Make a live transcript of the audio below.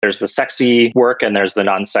there's the sexy work and there's the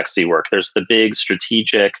non-sexy work. There's the big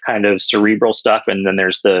strategic kind of cerebral stuff, and then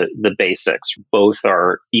there's the basics. Both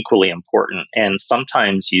are equally important. And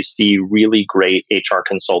sometimes you see really great HR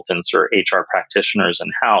consultants or HR practitioners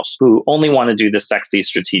in-house who only want to do the sexy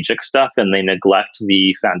strategic stuff and they neglect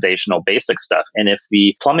the foundational basic stuff. And if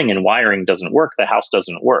the plumbing and wiring doesn't work, the house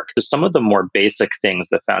doesn't work. So some of the more basic things,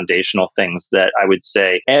 the foundational things that I would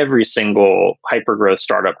say every single hypergrowth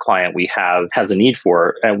startup client we have has a need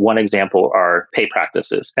for. And one example are pay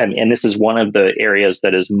practices. And this is one of the areas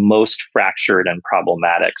that is most fractured and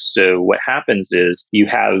problematic. So what happens is you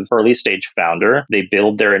have early stage founder, they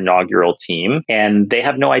build their inaugural team, and they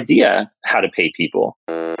have no idea how to pay people.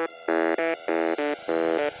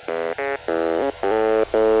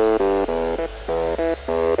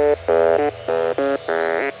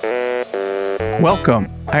 Welcome.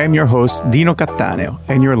 I am your host, Dino Cattaneo,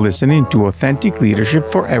 and you're listening to Authentic Leadership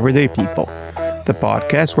for Everyday People, the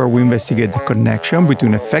podcast where we investigate the connection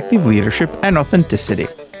between effective leadership and authenticity.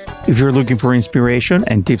 If you're looking for inspiration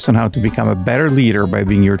and tips on how to become a better leader by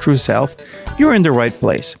being your true self, you're in the right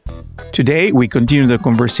place. Today, we continue the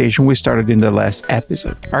conversation we started in the last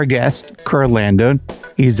episode. Our guest, Kurt Landon,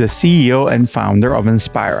 is the CEO and founder of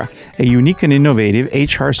Inspira, a unique and innovative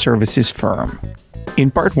HR services firm. In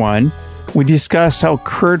part one, we discuss how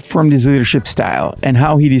Kurt formed his leadership style and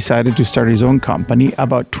how he decided to start his own company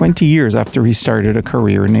about 20 years after he started a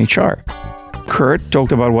career in HR. Kurt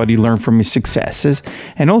talked about what he learned from his successes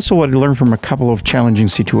and also what he learned from a couple of challenging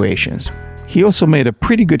situations. He also made a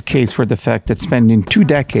pretty good case for the fact that spending 2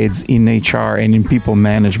 decades in HR and in people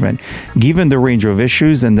management, given the range of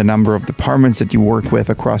issues and the number of departments that you work with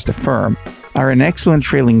across the firm, are an excellent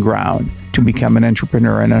trailing ground to become an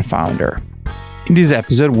entrepreneur and a founder. In this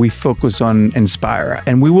episode, we focus on Inspira,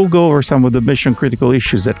 and we will go over some of the mission-critical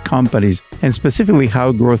issues that companies, and specifically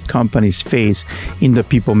how growth companies face in the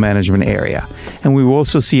people management area. And we will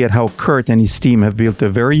also see at how Kurt and his team have built a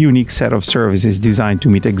very unique set of services designed to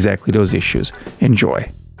meet exactly those issues. Enjoy.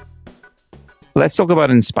 Let's talk about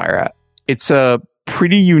Inspira. It's a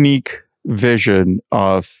pretty unique vision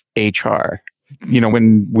of HR. You know,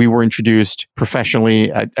 when we were introduced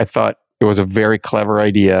professionally, I thought it was a very clever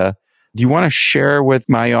idea. Do you want to share with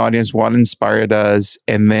my audience what Inspira does?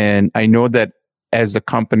 And then I know that as the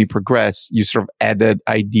company progressed, you sort of added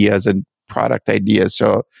ideas and product ideas.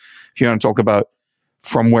 So if you want to talk about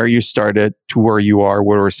from where you started to where you are,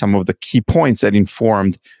 what are some of the key points that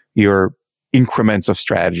informed your increments of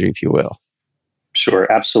strategy, if you will?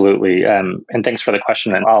 Sure, absolutely. And thanks for the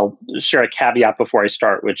question. And I'll share a caveat before I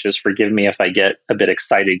start, which is forgive me if I get a bit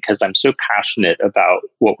excited because I'm so passionate about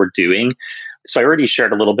what we're doing. So I already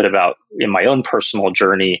shared a little bit about in my own personal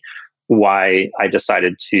journey why I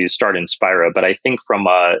decided to start Inspira. But I think from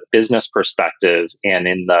a business perspective and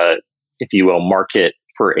in the, if you will, market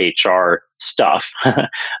for HR stuff,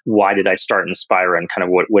 why did I start Inspira and kind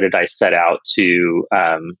of what did I set out to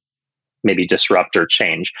maybe disrupt or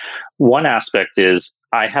change? One aspect is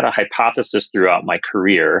I had a hypothesis throughout my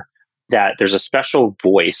career that there's a special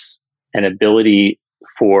voice and ability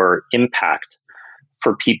for impact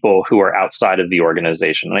for people who are outside of the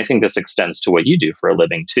organization. And I think this extends to what you do for a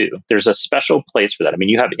living too. There's a special place for that. I mean,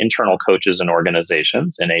 you have internal coaches in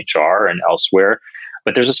organizations in HR and elsewhere,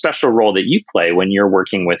 but there's a special role that you play when you're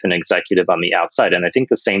working with an executive on the outside. And I think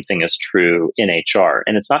the same thing is true in HR.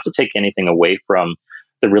 And it's not to take anything away from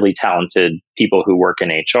the really talented people who work in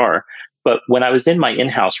HR. But when I was in my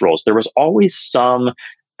in-house roles, there was always some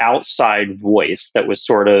outside voice that was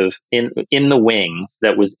sort of in the wings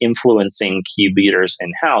that was influencing key leaders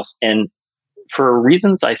in-house. And for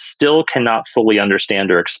reasons I still cannot fully understand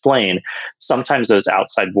or explain, sometimes those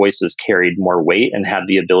outside voices carried more weight and had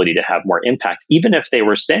the ability to have more impact, even if they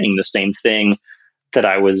were saying the same thing that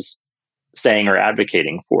I was saying or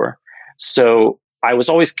advocating for. So I was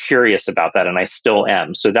always curious about that, and I still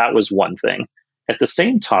am. So that was one thing. At the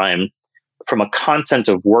same time, from a content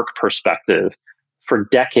of work perspective, for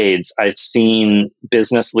decades, I've seen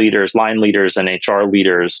business leaders, line leaders, and HR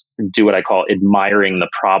leaders do what I call admiring the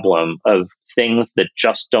problem of things that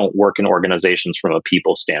just don't work in organizations from a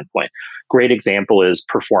people standpoint. Great example is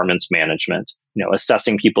performance management,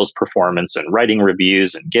 assessing people's performance and writing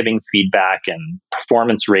reviews and giving feedback and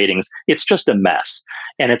performance ratings. It's just a mess.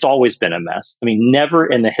 And it's always been a mess. I mean, never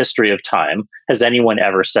in the history of time has anyone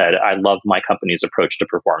ever said, I love my company's approach to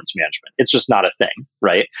performance management. It's just not a thing,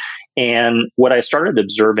 right? And what I started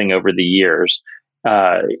observing over the years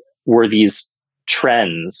were these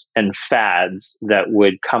trends and fads that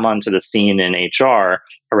would come onto the scene in HR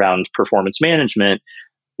around performance management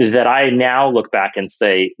that I now look back and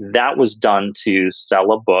say that was done to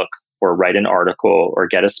sell a book or write an article or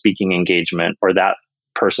get a speaking engagement, or that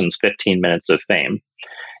person's 15 minutes of fame.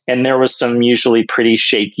 And there was some usually pretty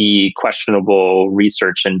shaky, questionable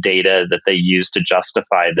research and data that they used to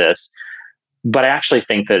justify this. But I actually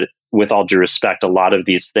think that, with all due respect, a lot of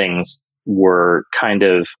these things were kind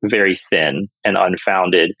of very thin and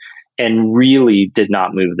unfounded and really did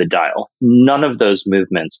not move the dial. None of those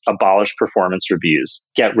movements abolish performance reviews,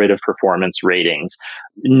 get rid of performance ratings.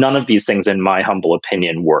 None of these things, in my humble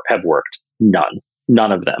opinion, have worked.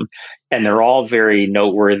 None of them. And they're all very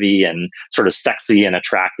noteworthy and sort of sexy and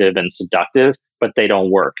attractive and seductive, but they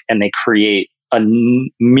don't work. And they create a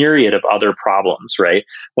myriad of other problems, right?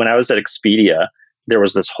 When I was at Expedia, there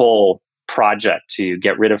was this whole project to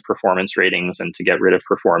get rid of performance ratings and to get rid of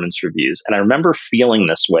performance reviews. And I remember feeling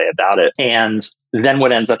this way about it. And then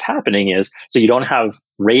what ends up happening is, so you don't have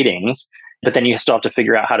ratings, but then you still have to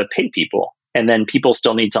figure out how to pay people. And then people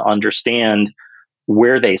still need to understand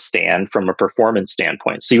where they stand from a performance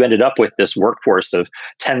standpoint. So you ended up with this workforce of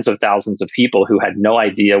tens of thousands of people who had no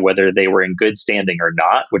idea whether they were in good standing or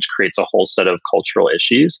not, which creates a whole set of cultural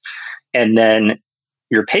issues. And then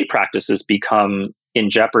your pay practices become in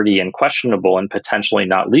jeopardy and questionable and potentially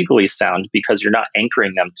not legally sound because you're not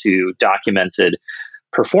anchoring them to documented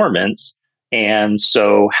performance. And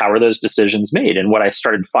so how are those decisions made? And what I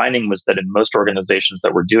started finding was that in most organizations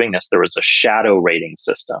that were doing this, there was a shadow rating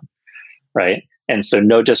system, right? And so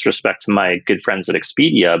no disrespect to my good friends at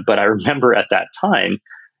Expedia, but I remember at that time,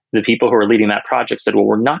 the people who were leading that project said, well,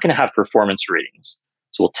 we're not going to have performance ratings.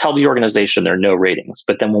 So we'll tell the organization there are no ratings.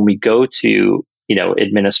 But then when we go to,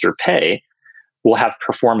 administer pay, we'll have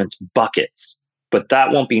performance buckets, but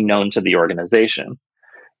that won't be known to the organization.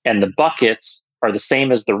 And the buckets are the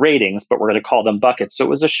same as the ratings, but we're going to call them buckets. So it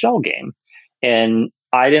was a shell game. And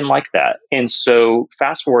I didn't like that. And so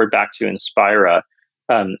fast forward back to Inspira.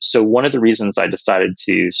 So one of the reasons I decided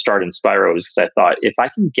to start Inspira was because I thought, if I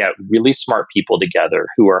can get really smart people together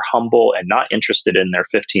who are humble and not interested in their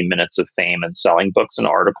 15 minutes of fame and selling books and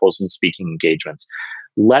articles and speaking engagements,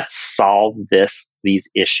 let's solve these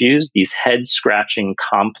issues, these head-scratching,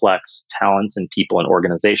 complex talent and people and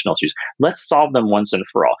organizational issues. Let's solve them once and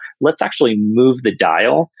for all. Let's actually move the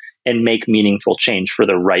dial and make meaningful change for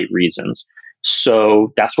the right reasons.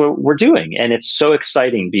 So that's what we're doing. And it's so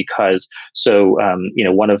exciting because,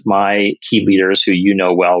 one of my key leaders who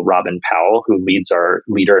well, Robin Powell, who leads our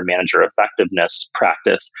leader and manager effectiveness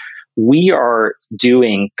practice, we are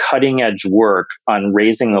doing cutting edge work on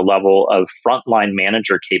raising the level of frontline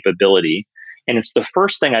manager capability. And it's the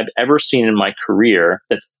first thing I've ever seen in my career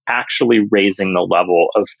that's actually raising the level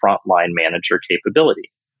of frontline manager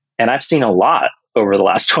capability. And I've seen a lot over the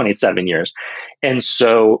last 27 years. And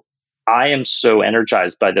so I am so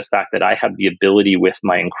energized by the fact that I have the ability with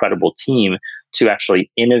my incredible team to actually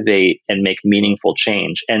innovate and make meaningful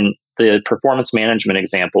change. And the performance management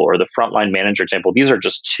example or the frontline manager example, these are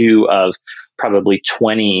just two of probably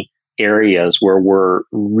 20 areas where we're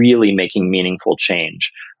really making meaningful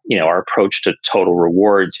change. Our approach to total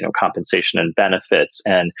rewards, compensation and benefits,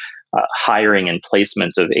 and hiring and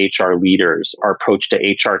placement of HR leaders, our approach to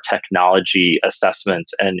HR technology assessment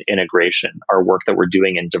and integration, our work that we're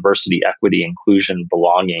doing in diversity, equity, inclusion,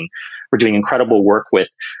 belonging. We're doing incredible work with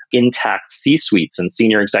intact C-suites and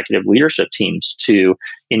senior executive leadership teams to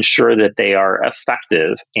ensure that they are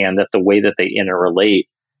effective and that the way that they interrelate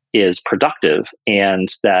is productive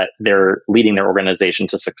and that they're leading their organization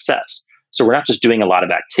to success. So we're not just doing a lot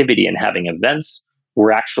of activity and having events,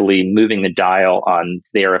 we're actually moving the dial on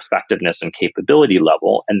their effectiveness and capability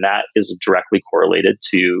level. And that is directly correlated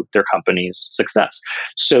to their company's success.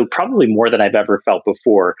 So probably more than I've ever felt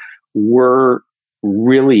before, we're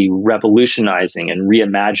really revolutionizing and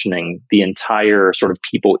reimagining the entire sort of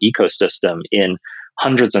people ecosystem in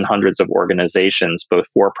hundreds and hundreds of organizations, both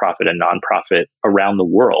for-profit and nonprofit around the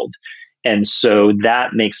world. And so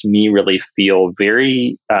that makes me really feel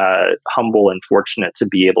very humble and fortunate to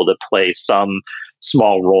be able to play some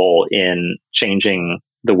small role in changing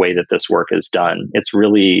the way that this work is done.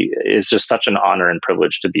 It's just such an honor and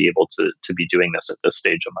privilege to be able to be doing this at this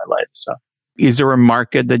stage of my life. So, is there a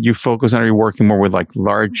market that you focus on? Are you working more with like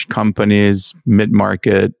large companies,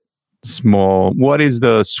 mid-market, small? What is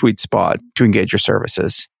the sweet spot to engage your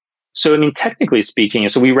services? So, technically speaking,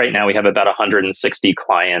 right now we have about 160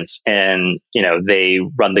 clients, and, they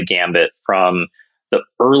run the gambit from the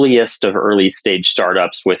earliest of early stage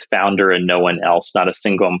startups with founder and no one else, not a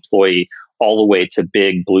single employee, all the way to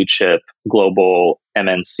big blue chip global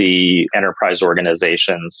MNC enterprise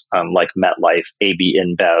organizations like MetLife, AB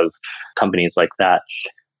InBev, companies like that.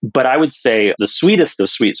 But I would say the sweetest of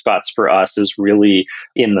sweet spots for us is really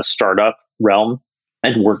in the startup realm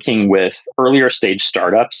and working with earlier stage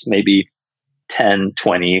startups, maybe 10,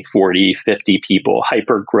 20, 40, 50 people,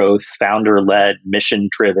 hyper growth, founder led, mission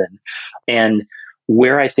driven. And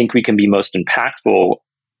where I think we can be most impactful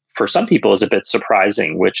for some people is a bit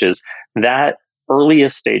surprising, which is that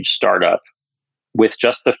earliest stage startup with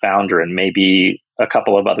just the founder and maybe a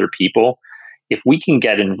couple of other people. If we can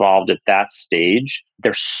get involved at that stage,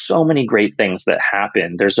 there's so many great things that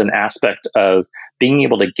happen. There's an aspect of being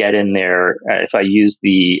able to get in there, if I use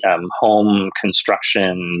the home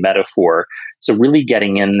construction metaphor, so really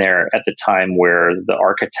getting in there at the time where the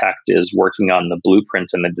architect is working on the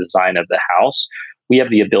blueprint and the design of the house, we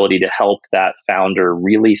have the ability to help that founder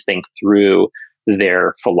really think through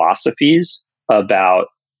their philosophies about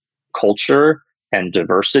culture and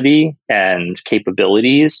diversity and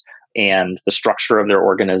capabilities and the structure of their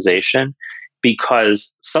organization,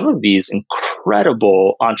 because some of these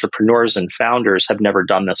incredible entrepreneurs and founders have never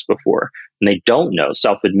done this before. And they don't know,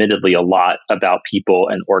 self-admittedly, a lot about people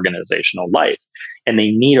and organizational life. And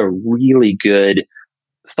they need a really good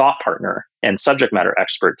thought partner and subject matter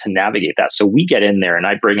expert to navigate that. So we get in there and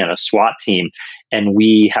I bring in a SWAT team, and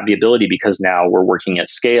we have the ability, because now we're working at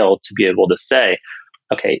scale, to be able to say,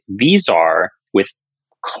 okay, these are with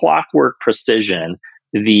clockwork precision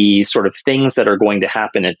the sort of things that are going to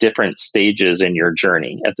happen at different stages in your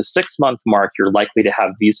journey. At the 6-month mark, you're likely to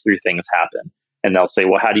have these 3 things happen. And they'll say,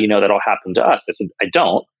 well, how do you know that'll happen to us? I said, I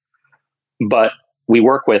don't. But we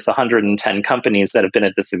work with 110 companies that have been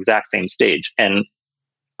at this exact same stage. And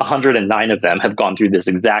 109 of them have gone through this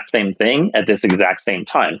exact same thing at this exact same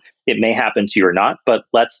time. It may happen to you or not, but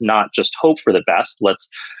let's not just hope for the best. Let's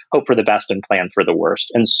hope for the best and plan for the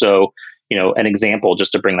worst. And so, an example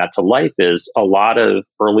just to bring that to life is a lot of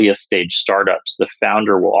earliest stage startups, the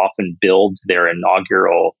founder will often build their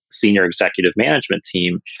inaugural senior executive management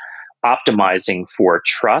team optimizing for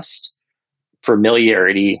trust,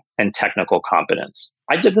 familiarity, and technical competence.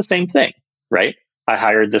 I did the same thing, right? I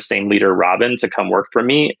hired the same leader, Robin, to come work for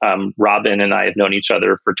me. Robin and I have known each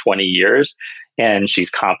other for 20 years, and she's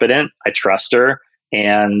competent. I trust her,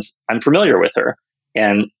 and I'm familiar with her.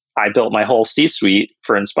 And I built my whole C-suite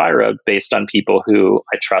for Inspira based on people who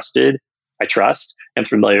I trust, and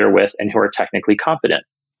familiar with, and who are technically competent.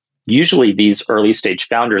 Usually these early stage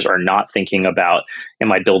founders are not thinking about,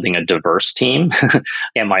 am I building a diverse team?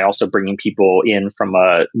 Am I also bringing people in from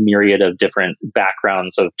a myriad of different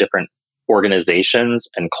backgrounds of different organizations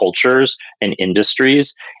and cultures and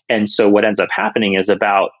industries? And so what ends up happening is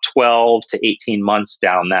about 12 to 18 months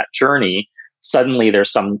down that journey, suddenly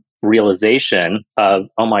there's some realization of,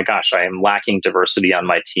 oh my gosh, I am lacking diversity on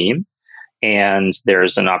my team. And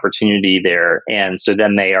there's an opportunity there. And so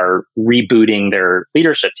then they are rebooting their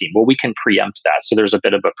leadership team. Well, we can preempt that. So there's a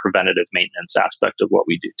bit of a preventative maintenance aspect of what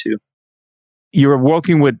we do too. You're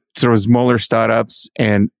working with sort of smaller startups,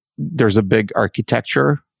 and there's a big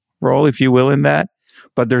architecture role, if you will, in that.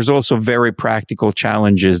 But there's also very practical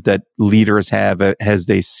challenges that leaders have as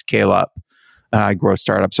they scale up growth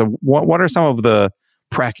startups. So what are some of the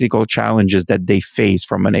practical challenges that they face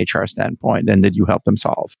from an HR standpoint and that you help them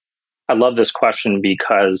solve? I love this question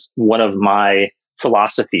because one of my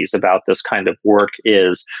philosophies about this kind of work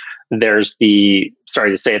is there's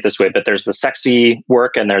sorry to say it this way, but there's the sexy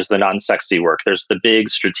work and there's the non-sexy work. There's the big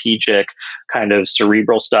strategic kind of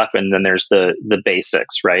cerebral stuff, and then there's the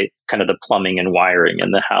basics, right? Kind of the plumbing and wiring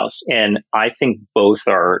in the house. And I think both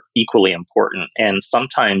are equally important. And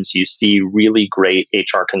sometimes you see really great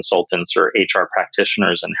HR consultants or HR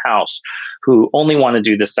practitioners in-house who only want to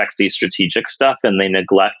do the sexy strategic stuff, and they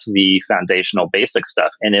neglect the foundational basic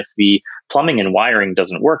stuff. And if the plumbing and wiring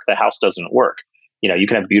doesn't work, the house doesn't work. You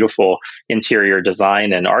can have beautiful interior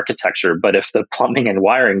design and architecture, but if the plumbing and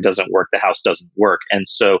wiring doesn't work, the house doesn't work. And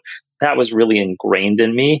so that was really ingrained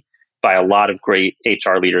in me by a lot of great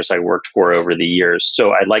HR leaders I worked for over the years.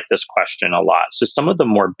 So I like this question a lot. So some of the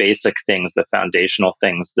more basic things, the foundational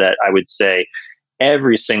things that I would say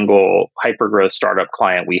every single hypergrowth startup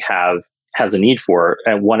client we have has a need for.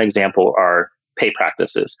 And one example are pay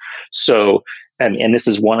practices. So and this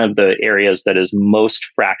is one of the areas that is most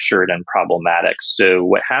fractured and problematic. So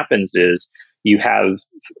what happens is you have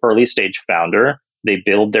early stage founder, they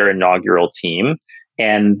build their inaugural team,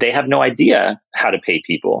 and they have no idea how to pay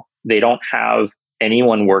people. They don't have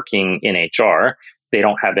anyone working in HR. They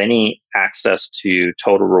don't have any access to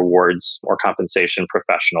total rewards or compensation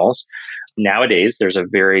professionals. Nowadays, there's a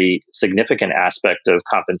very significant aspect of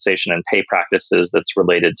compensation and pay practices that's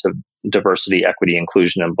related to diversity, equity,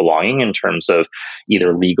 inclusion, and belonging in terms of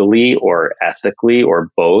either legally or ethically or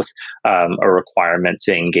both, a requirement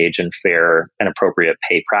to engage in fair and appropriate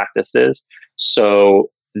pay practices. So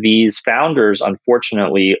these founders,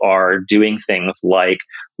 unfortunately, are doing things like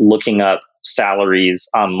looking up salaries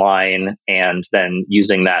online and then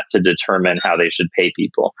using that to determine how they should pay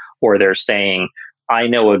people. Or they're saying, I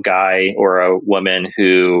know a guy or a woman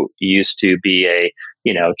who used to be a,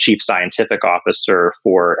 chief scientific officer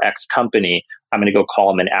for X company. I'm going to go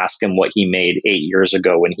call him and ask him what he made 8 years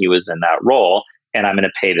ago when he was in that role. And I'm going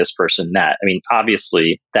to pay this person that. I mean,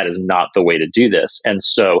 obviously, that is not the way to do this. And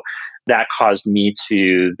so that caused me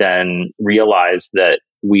to then realize that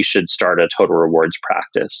we should start a total rewards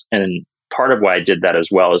practice. And part of why I did that as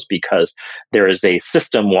well is because there is a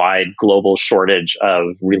system-wide global shortage of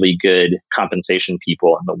really good compensation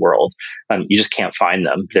people in the world. You just can't find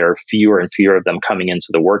them. There are fewer and fewer of them coming into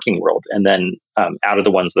the working world. And then out of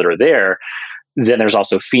the ones that are there, then there's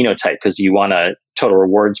also phenotype, because you want a total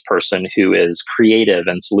rewards person who is creative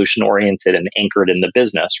and solution oriented and anchored in the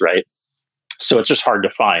business, right? So it's just hard to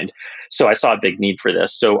find. So I saw a big need for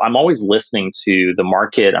this. So I'm always listening to the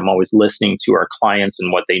market. I'm always listening to our clients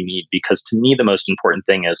and what they need, because to me, the most important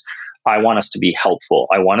thing is I want us to be helpful.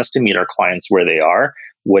 I want us to meet our clients where they are,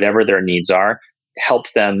 whatever their needs are,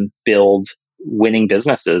 help them build winning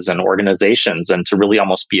businesses and organizations, and to really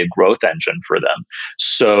almost be a growth engine for them.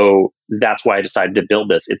 So that's why I decided to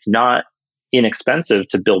build this. It's not inexpensive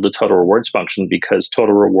to build a total rewards function, because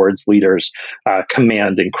total rewards leaders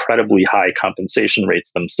command incredibly high compensation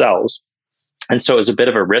rates themselves. And so it was a bit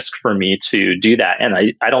of a risk for me to do that. And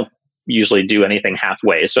I don't usually do anything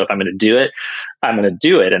halfway. So if I'm going to do it, I'm going to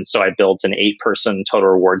do it. And so I built an 8-person total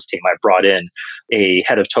rewards team. I brought in a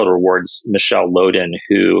head of total rewards, Michelle Loden,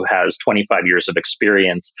 who has 25 years of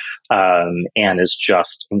experience and is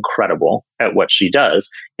just incredible at what she does.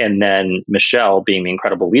 And then Michelle, being the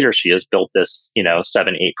incredible leader she is, built this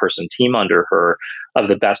 7-8-person team under her of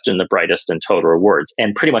the best and the brightest in total rewards.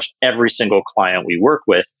 And pretty much every single client we work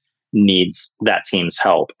with needs that team's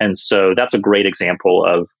help. And so that's a great example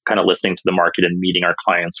of kind of listening to the market and meeting our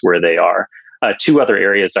clients where they are. 2 other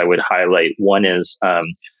areas I would highlight. One is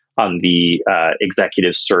on the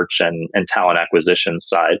executive search and talent acquisition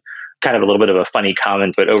side. Kind of a little bit of a funny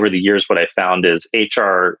comment, but over the years, what I found is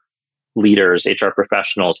HR leaders, HR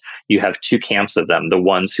professionals, you have 2 camps of them: the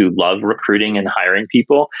ones who love recruiting and hiring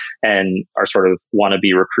people and are sort of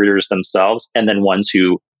wannabe recruiters themselves, and then ones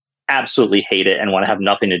who absolutely hate it and want to have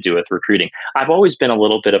nothing to do with recruiting. I've always been a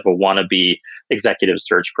little bit of a wannabe executive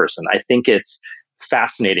search person. I think it's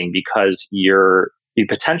fascinating because you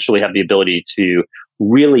potentially have the ability to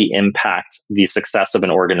really impact the success of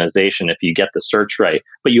an organization if you get the search right.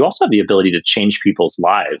 But you also have the ability to change people's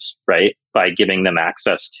lives, right? By giving them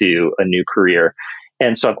access to a new career.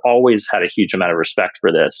 And so I've always had a huge amount of respect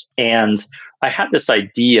for this. And I had this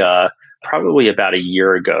idea probably about a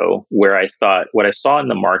year ago where I thought what I saw in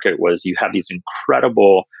the market was you have these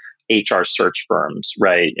incredible HR search firms,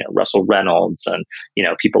 right? Russell Reynolds and,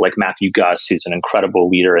 people like Matthew Guss, who's an incredible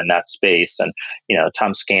leader in that space, and,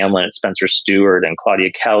 Tom Scanlon and Spencer Stewart and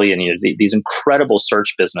Claudia Kelly, and, these incredible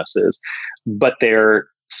search businesses, but they're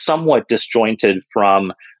somewhat disjointed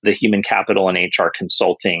from the human capital and HR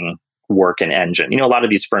consulting work and engine. A lot of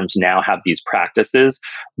these firms now have these practices,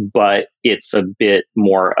 but it's a bit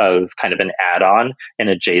more of kind of an add-on and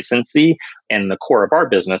adjacency. And the core of our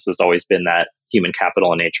business has always been that human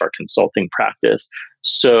capital and HR consulting practice.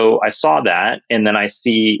 So I saw that, and then I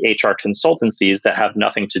see HR consultancies that have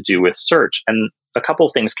nothing to do with search. And a couple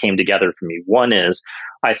of things came together for me. One is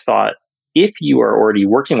I thought, if you are already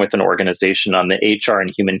working with an organization on the HR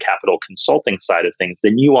and human capital consulting side of things,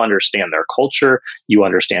 then you understand their culture, you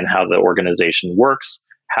understand how the organization works,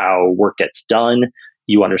 how work gets done,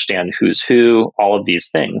 you understand who's who, all of these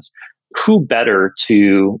things. Who better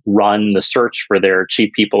to run the search for their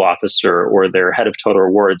chief people officer or their head of total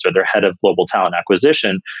rewards or their head of global talent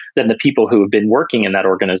acquisition than the people who have been working in that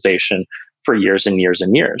organization for years and years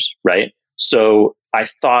and years, right? So I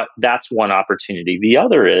thought that's one opportunity. The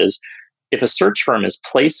other is, if a search firm is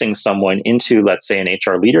placing someone into, let's say, an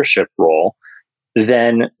HR leadership role,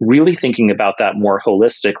 then really thinking about that more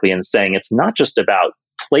holistically and saying it's not just about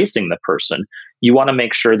placing the person. You want to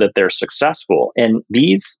make sure that they're successful. And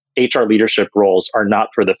these HR leadership roles are not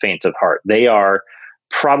for the faint of heart. They are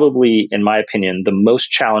probably, in my opinion, the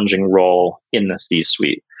most challenging role in the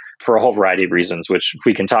C-suite for a whole variety of reasons, which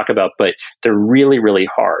we can talk about, but they're really, really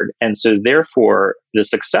hard. And so therefore, the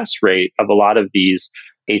success rate of a lot of these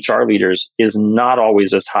HR leaders is not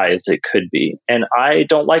always as high as it could be. And I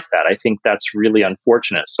don't like that. I think that's really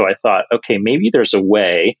unfortunate. So I thought, okay, maybe there's a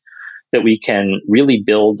way that we can really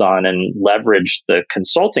build on and leverage the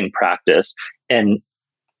consulting practice and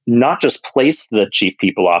not just place the chief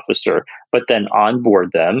people officer, but then onboard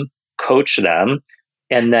them, coach them,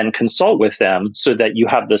 and then consult with them so that you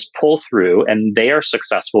have this pull through and they are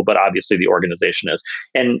successful, but obviously the organization is.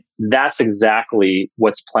 And that's exactly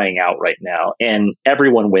what's playing out right now. And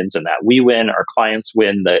everyone wins in that. We win, our clients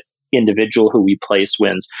win, the individual who we place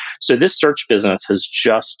wins. So this search business has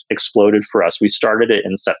just exploded for us. We started it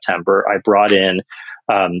in September. I brought in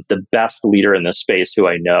the best leader in this space who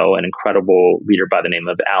I know, an incredible leader by the name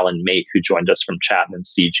of Alan Mate, who joined us from Chapman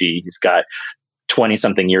CG. He's got 20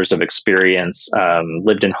 something years of experience,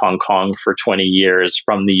 lived in Hong Kong for 20 years,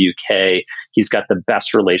 from the UK. He's got the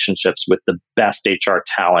best relationships with the best HR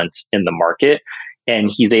talent in the market.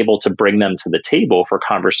 And he's able to bring them to the table for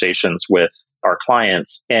conversations with our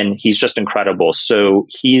clients. And he's just incredible. So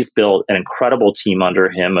he's built an incredible team under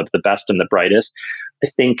him of the best and the brightest. I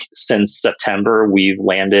think since September, we've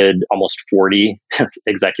landed almost 40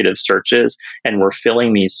 executive searches, and we're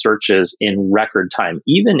filling these searches in record time.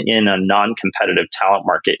 Even in a non-competitive talent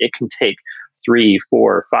market, it can take 3,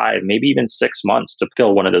 4, 5, maybe even 6 months to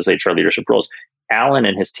fill one of those HR leadership roles. Alan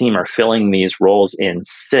and his team are filling these roles in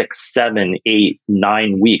 6, 7, 8,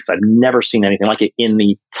 9 weeks. I've never seen anything like it in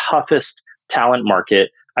the toughest talent market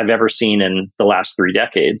I've ever seen in the last 3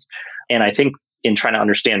 decades. And I think in trying to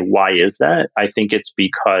understand why is that, I think it's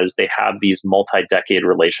because they have these multi-decade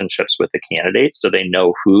relationships with the candidates, so they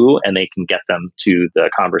know who and they can get them to the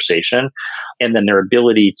conversation. And then their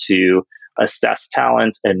ability to assess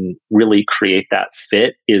talent and really create that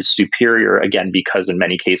fit is superior, again, because in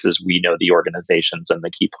many cases we know the organizations and the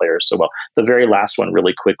key players so well. The very last one,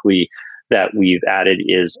 really quickly, that we've added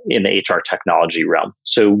is in the HR technology realm.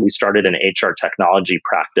 So we started an HR technology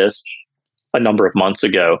practice a number of months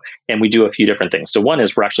ago, and we do a few different things. So one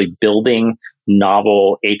is we're actually building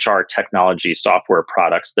novel HR technology software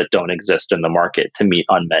products that don't exist in the market to meet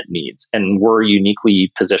unmet needs. And we're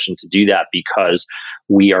uniquely positioned to do that because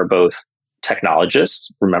we are both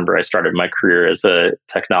technologists. Remember, I started my career as a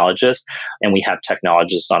technologist, and we have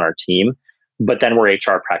technologists on our team. But then we're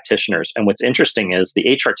HR practitioners. And what's interesting is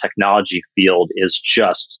the HR technology field is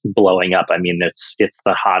just blowing up. I mean, it's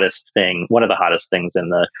the hottest thing, one of the hottest things in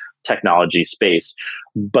the technology space.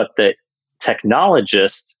 But the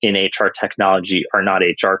technologists in HR technology are not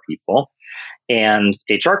HR people, and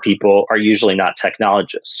HR people are usually not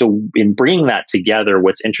technologists. So in bringing that together,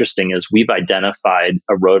 what's interesting is we've identified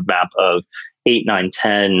a roadmap of 8, 9,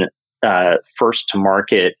 10 first to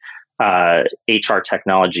market HR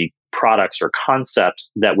technology products or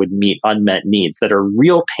concepts that would meet unmet needs that are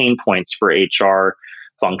real pain points for HR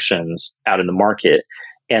functions out in the market.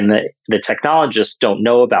 And the technologists don't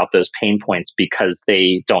know about those pain points because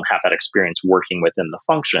they don't have that experience working within the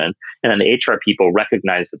function. And then the HR people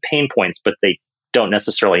recognize the pain points, but they don't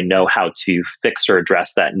necessarily know how to fix or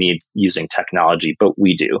address that need using technology, but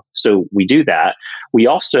we do. So we do that. We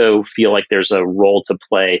also feel like there's a role to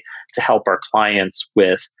play to help our clients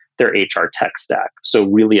with their HR tech stack. So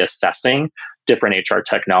really assessing different HR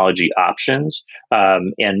technology options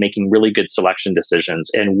and making really good selection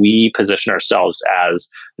decisions. And we position ourselves as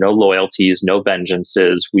no loyalties, no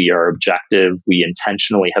vengeances. We are objective. We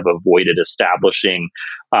intentionally have avoided establishing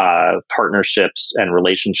partnerships and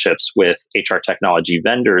relationships with HR technology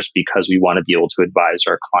vendors because we want to be able to advise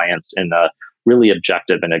our clients in a really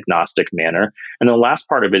objective and agnostic manner. And the last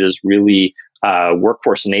part of it is really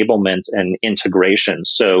workforce enablement and integration.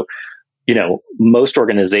 So, most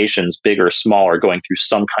organizations, big or small, are going through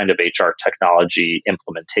some kind of HR technology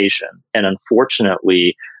implementation. And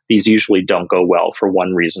unfortunately, these usually don't go well for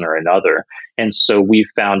one reason or another. And so we've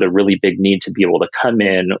found a really big need to be able to come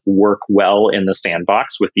in, work well in the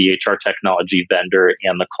sandbox with the HR technology vendor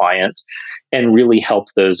and the client, and really help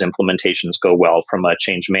those implementations go well from a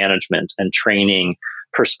change management and training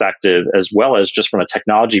perspective, as well as just from a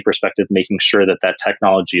technology perspective, making sure that that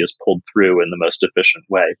technology is pulled through in the most efficient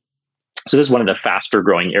way. So this is one of the faster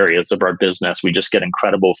growing areas of our business. We just get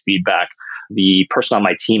incredible feedback. The person on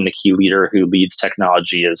my team, the key leader who leads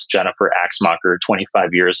technology, is Jennifer Axmacher, 25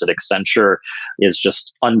 years at Accenture, is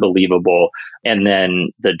just unbelievable. And then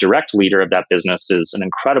the direct leader of that business is an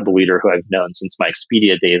incredible leader who I've known since my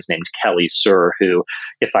Expedia days, named Kelly Sur, who,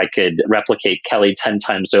 if I could replicate Kelly 10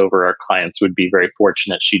 times over, our clients would be very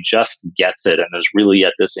fortunate. She just gets it and is really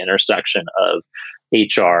at this intersection of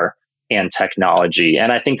HR and technology.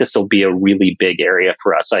 And I think this will be a really big area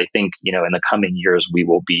for us. I think, in the coming years, we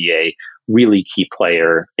will be a really key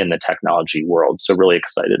player in the technology world. So really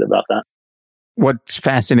excited about that. What's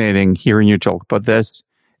fascinating hearing you talk about this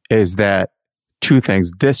is that two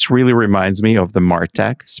things. This really reminds me of the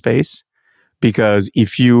MarTech space, because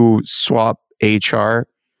if you swap HR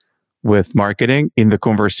with marketing in the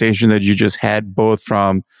conversation that you just had, both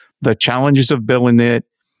from the challenges of building it,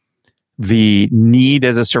 the need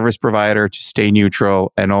as a service provider to stay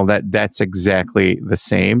neutral and all that, that's exactly the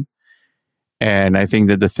same. And I think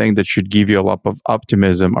that the thing that should give you a lot of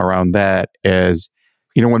optimism around that is,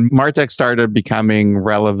 when MarTech started becoming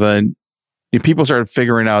relevant, people started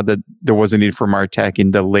figuring out that there was a need for MarTech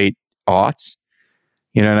in the late aughts.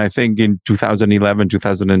 And I think in 2011,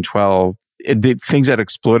 2012, things that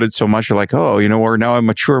exploded so much are like, we're now a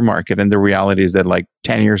mature market. And the reality is that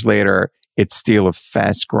 10 years later, it's still a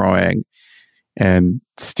fast growing and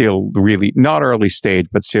still really not early stage,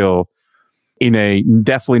 but still in a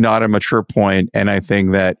definitely not a mature point. And I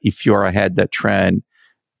think that if you're ahead that trend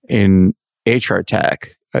in HR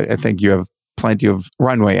tech, I think you have plenty of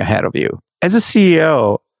runway ahead of you. As a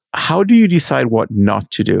CEO, how do you decide what not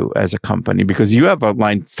to do as a company? Because you have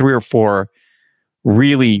outlined 3 or 4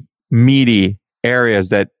 really meaty areas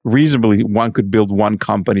that reasonably one could build one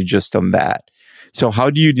company just on that. So how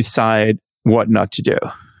do you decide what not to do?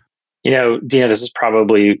 Dina, this is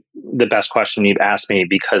probably the best question you've asked me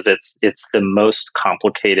because it's the most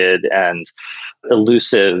complicated and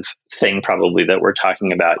elusive thing probably that we're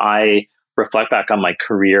talking about. I reflect back on my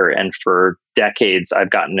career, and for decades, I've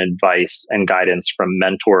gotten advice and guidance from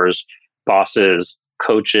mentors, bosses,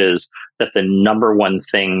 coaches, that the number one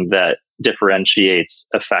thing that differentiates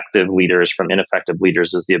effective leaders from ineffective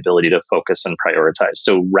leaders is the ability to focus and prioritize.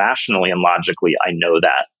 So rationally and logically, I know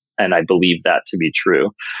that, and I believe that to be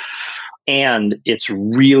true. And it's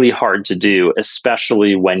really hard to do,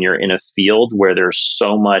 especially when you're in a field where there's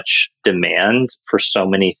so much demand for so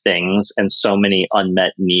many things and so many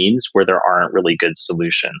unmet needs where there aren't really good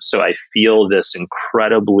solutions. So I feel this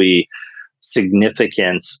incredibly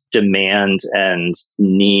significant demand and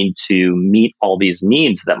need to meet all these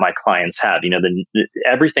needs that my clients have.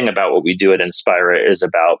 Everything about what we do at Inspira is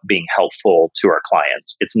about being helpful to our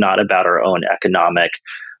clients. It's not about our own economic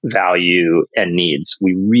value and needs.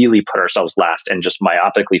 We really put ourselves last and just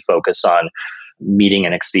myopically focus on meeting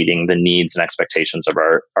and exceeding the needs and expectations of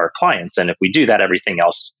our clients. And if we do that, everything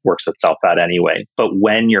else works itself out anyway. But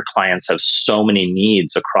when your clients have so many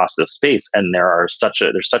needs across the space and there's such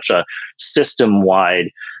a system-wide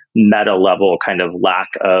meta level kind of lack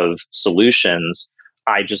of solutions,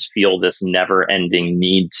 I just feel this never-ending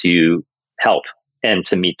need to help and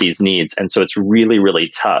to meet these needs. And so it's really,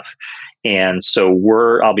 really tough. And so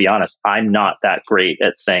I'll be honest, I'm not that great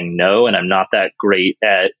at saying no, and I'm not that great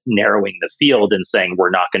at narrowing the field and saying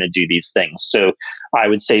we're not going to do these things. So I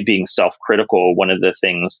would say being self-critical, one of the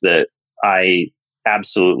things that I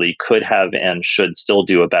absolutely could have and should still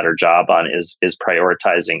do a better job on is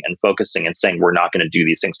prioritizing and focusing and saying we're not going to do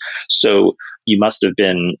these things. So you must have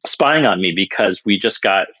been spying on me because we just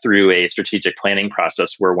got through a strategic planning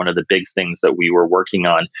process where one of the big things that we were working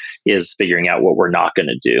on is figuring out what we're not going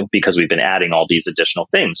to do because we've been adding all these additional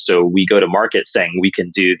things. So we go to market saying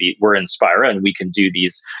we're Inspira and we can do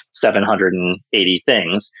these 780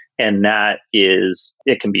 things. And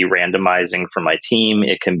it can be randomizing for my team.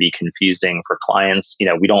 It can be confusing for clients.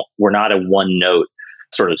 We're not a one note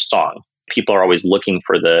sort of song. People are always looking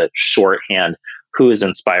for the shorthand. Who is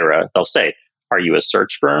Inspira? They'll say, are you a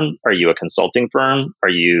search firm? Are you a consulting firm? Are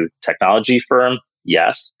you a technology firm?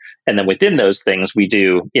 Yes. And then within those things, we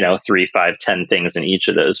do, 3, 5, 10 things in each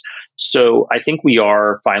of those. So I think we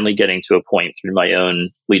are finally getting to a point through my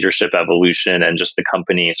own leadership evolution and just the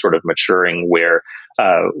company sort of maturing where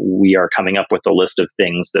we are coming up with a list of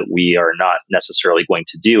things that we are not necessarily going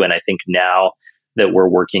to do. And I think now that we're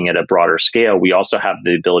working at a broader scale, we also have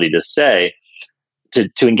the ability to say, to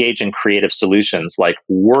engage in creative solutions, like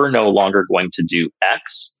we're no longer going to do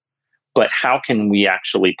X, but how can we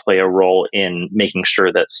actually play a role in making sure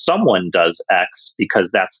that someone does X because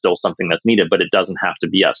that's still something that's needed, but it doesn't have to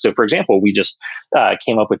be us. So for example, we just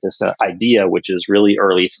came up with this idea, which is really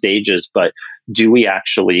early stages, but do we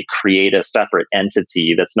actually create a separate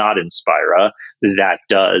entity that's not Inspira that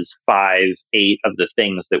does 5, 8 of the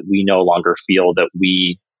things that we no longer feel that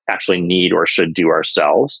we actually need or should do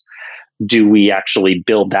ourselves? Do we actually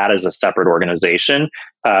build that as a separate organization,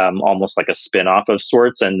 almost like a spin-off of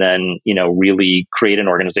sorts, and then really create an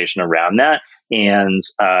organization around that, and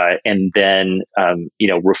then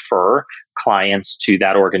refer clients to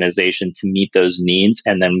that organization to meet those needs,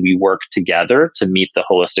 and then we work together to meet the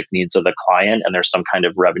holistic needs of the client, and there's some kind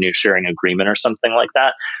of revenue sharing agreement or something like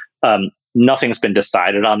that. Nothing's been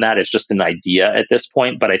decided on that. It's just an idea at this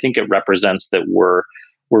point, but I think it represents that we're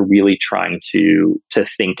really trying to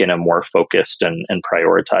think in a more focused and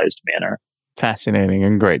prioritized manner. Fascinating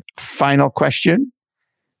and great. Final question.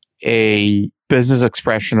 A business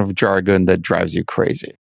expression of jargon that drives you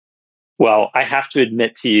crazy. Well, I have to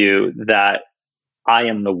admit to you that I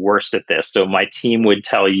am the worst at this. So my team would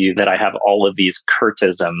tell you that I have all of these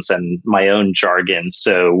Curtisms and my own jargon.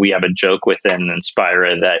 So we have a joke within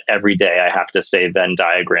Inspira that every day I have to say Venn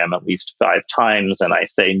diagram at least 5 times. And I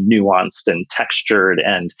say nuanced and textured.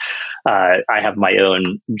 And I have my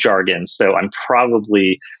own jargon. So I'm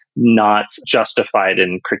probably not justified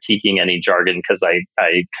in critiquing any jargon because I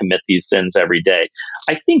commit these sins every day.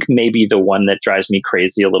 I think maybe the one that drives me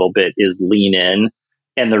crazy a little bit is lean in.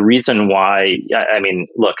 And the reason why, I mean,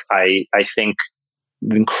 look, I think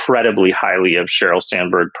incredibly highly of Sheryl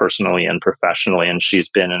Sandberg personally and professionally, and she's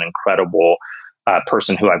been an incredible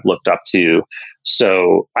person who I've looked up to.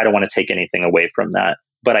 So I don't want to take anything away from that.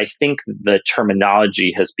 But I think the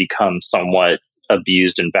terminology has become somewhat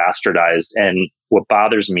abused and bastardized. And what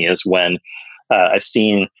bothers me is when I've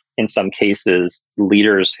seen in some cases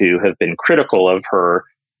leaders who have been critical of her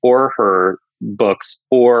or her books,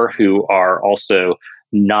 or who are also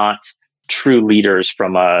not true leaders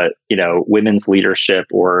from a women's leadership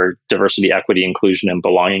or diversity, equity, inclusion, and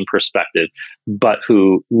belonging perspective, but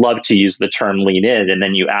who love to use the term lean in. And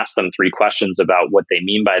then you ask them 3 questions about what they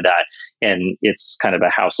mean by that, and it's kind of a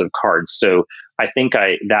house of cards. So I think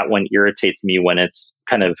that one irritates me when it's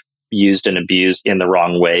kind of used and abused in the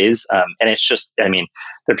wrong ways. And it's just, I mean,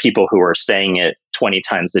 there are people who are saying it 20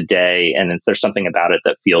 times a day, and there's something about it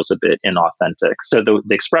that feels a bit inauthentic. So the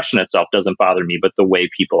expression itself doesn't bother me, but the way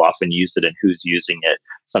people often use it and who's using it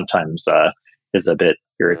sometimes is a bit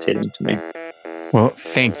irritating to me. Well,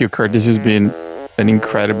 thank you, Kurt. This has been an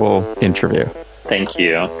incredible interview. Thank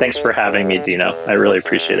you. Thanks for having me, Dino. I really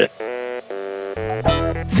appreciate it.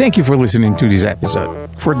 Thank you for listening to this episode.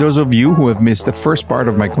 For those of you who have missed the first part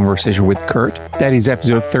of my conversation with Kurt, that is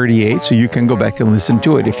episode 38, so you can go back and listen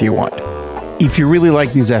to it if you want. If you really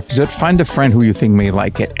like this episode, find a friend who you think may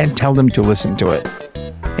like it and tell them to listen to it.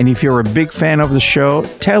 And if you're a big fan of the show,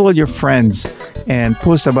 tell all your friends and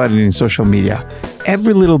post about it in social media.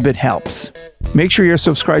 Every little bit helps. Make sure you're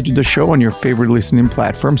subscribed to the show on your favorite listening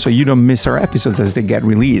platform so you don't miss our episodes as they get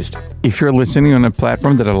released. If you're listening on a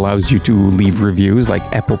platform that allows you to leave reviews like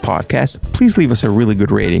Apple Podcasts, please leave us a really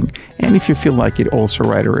good rating. And if you feel like it, also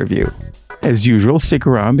write a review. As usual, stick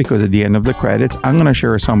around because at the end of the credits, I'm going to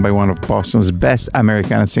share a song by one of Boston's best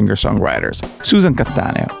Americana singer-songwriters, Susan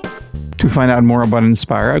Cattaneo. To find out more about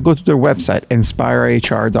Inspira, go to their website,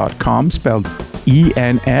 inspirahr.com, spelled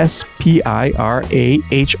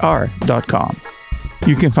ENSPIRAHR.com.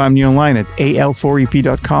 You can find me online at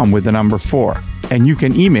al4ep.com with the number 4, and you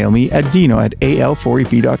can email me at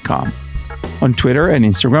dino@al4ep.com. On Twitter and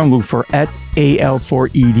Instagram, look for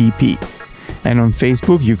 @al4edp. And on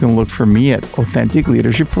Facebook, you can look for me at Authentic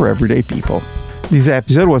Leadership for Everyday People. This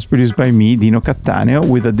episode was produced by me, Dino Cattaneo,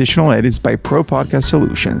 with additional edits by Pro Podcast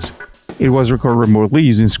Solutions. It was recorded remotely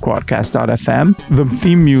using Squadcast.fm. The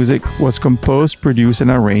theme music was composed, produced,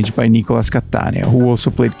 and arranged by Nicolas Cattaneo, who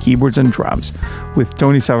also played keyboards and drums, with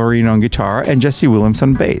Tony Savarino on guitar and Jesse Williams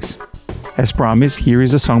on bass. As promised, here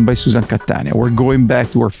is a song by Susan Cattaneo. We're going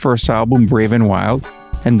back to her first album, Brave and Wild,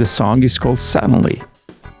 and the song is called Suddenly.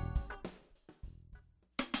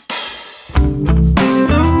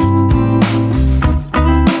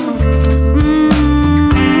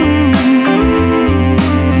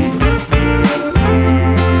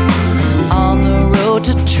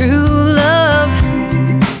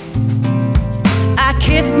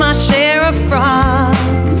 My share of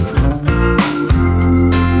frogs.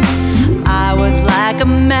 I was like a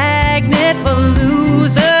magnet for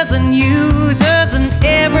losers and users and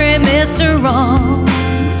every Mr. Wrong.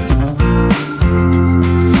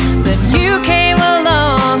 Then you came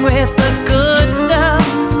along with the good stuff.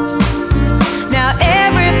 Now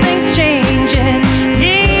everything's changing,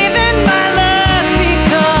 even my love,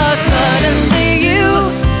 because suddenly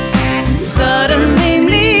you, suddenly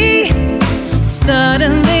me,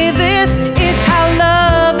 suddenly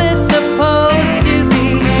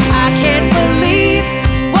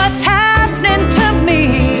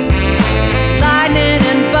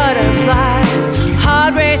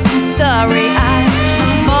starry eyes,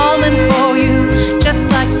 I'm falling for you, just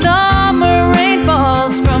like summer rain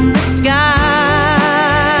falls from the skies.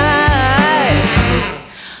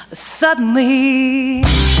 Suddenly,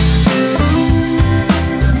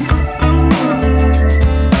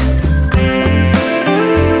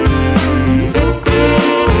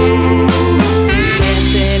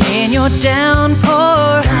 dancing in your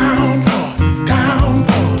downpour, downpour,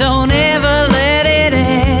 downpour. Don't ever let it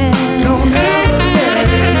end. Don't ever let it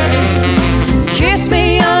end. Kiss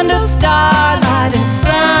me under starlight and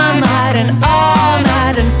sunlight and all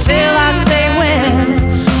night until I say when.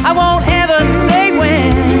 I won't ever say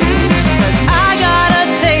when, 'cause I got a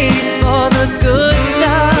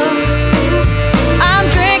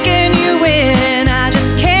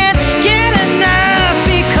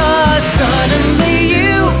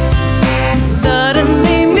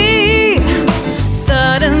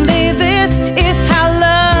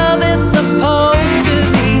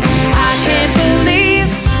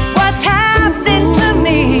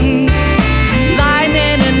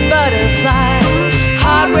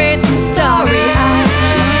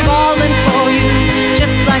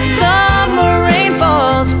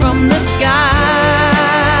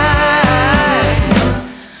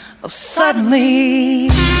lonely.